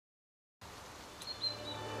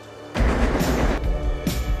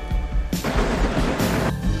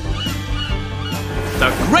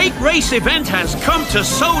great race event has come to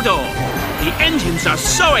Sodor. The engines are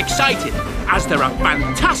so excited as there are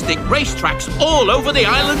fantastic racetracks all over the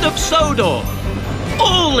island of Sodor.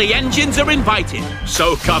 All the engines are invited,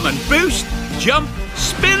 so come and boost, jump,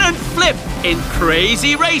 spin and flip in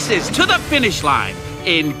crazy races to the finish line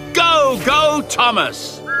in Go Go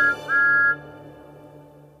Thomas!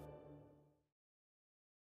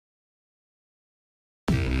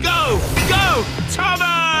 Go Go Thomas!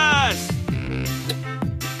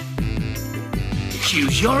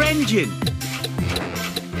 Choose your engine.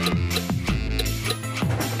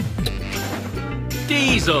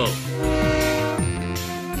 Diesel.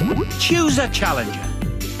 Choose a challenger.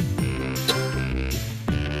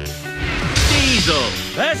 Diesel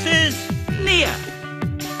versus Nia.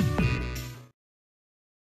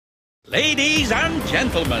 Ladies and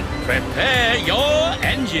gentlemen, prepare your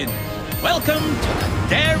engines. Welcome to the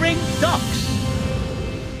Daring Docks.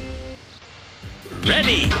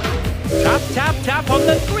 Ready? Tap, tap, tap on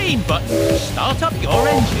the green button to start up your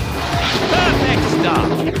engine. Perfect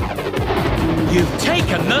start. You've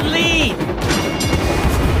taken the lead.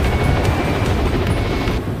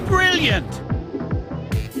 Brilliant.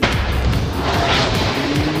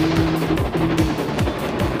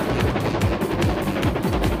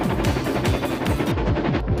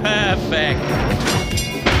 Perfect.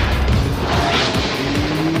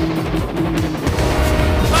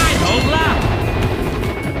 Final lap.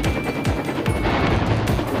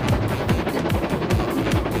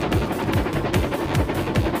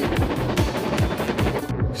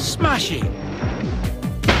 Smashing.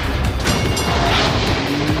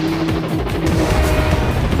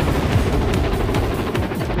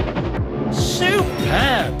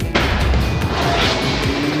 Superb.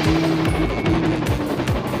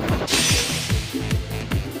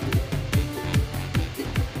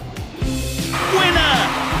 Winner!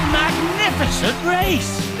 Magnificent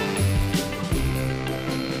race!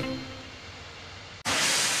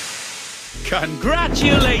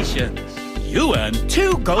 Congratulations! You earned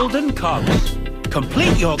 2 golden cogs.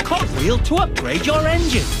 Complete your cogwheel to upgrade your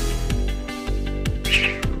engine.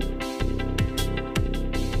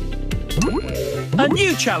 A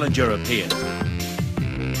new challenger appears.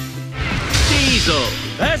 Diesel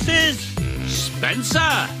versus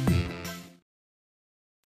Spencer.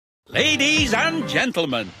 Ladies and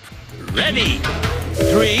gentlemen, ready?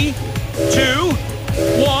 3, 2,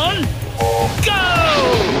 1, go!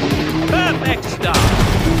 Perfect start.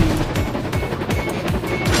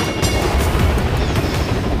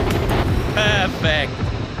 Perfect.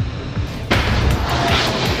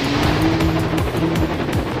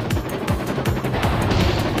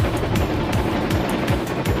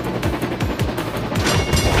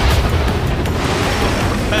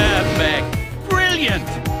 Perfect. Brilliant.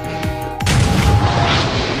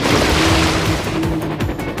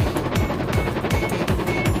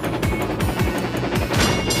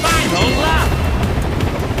 Final lap.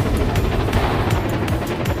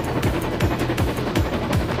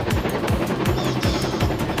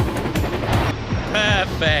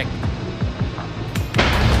 Perfect.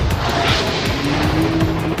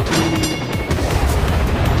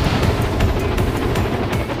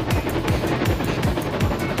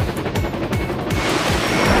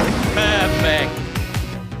 Perfect.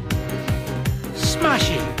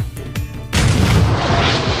 Smashing.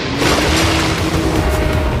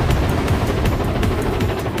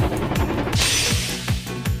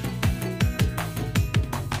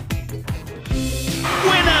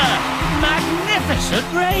 Winner! Magnificent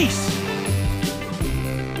race!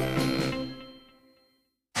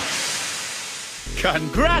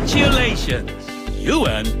 Congratulations! You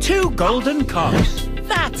earned 2 golden cogs.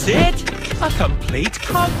 That's it! A complete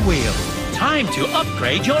cogwheel. Time to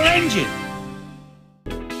upgrade your engine.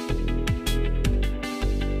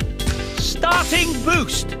 Starting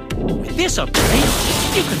boost. With this upgrade,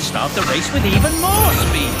 you can start the race with even more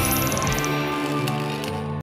speed.